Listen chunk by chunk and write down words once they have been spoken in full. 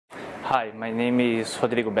Hi, my name is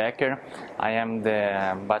Rodrigo Becker. I am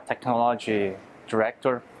the Biotechnology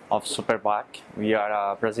Director of SuperBac. We are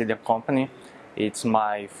a Brazilian company. It's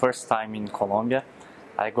my first time in Colombia.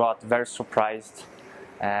 I got very surprised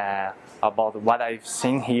about what I've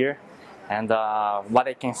seen here, and what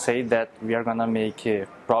I can say that we are gonna make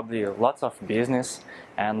probably lots of business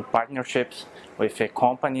and partnerships with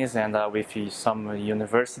companies and with some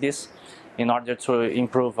universities in order to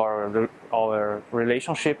improve our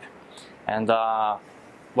relationship. And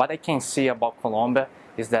what I can see about Colombia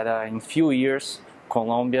is that in few years,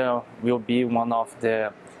 Colombia will be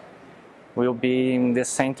in the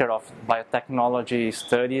center of biotechnology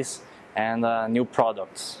studies and new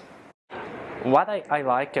products. What I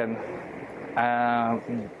liked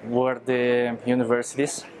were the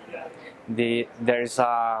universities. There's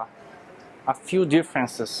a few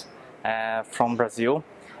differences from Brazil,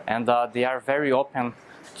 and they are very open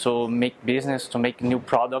to make business, to make new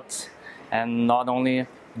products, and not only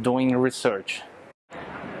doing research.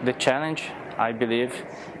 The challenge, I believe,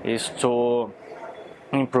 is to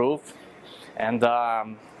improve and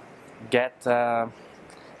get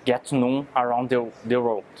known around the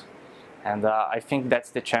world. And I think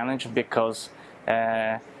that's the challenge because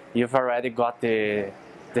you've already got the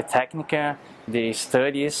technique, the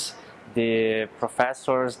studies, the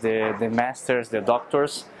professors, the masters, the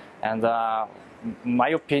doctors, and my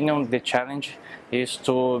opinion, the challenge is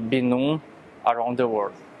to be known around the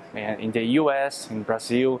world, in the US, in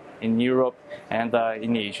Brazil, in Europe, and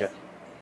in Asia.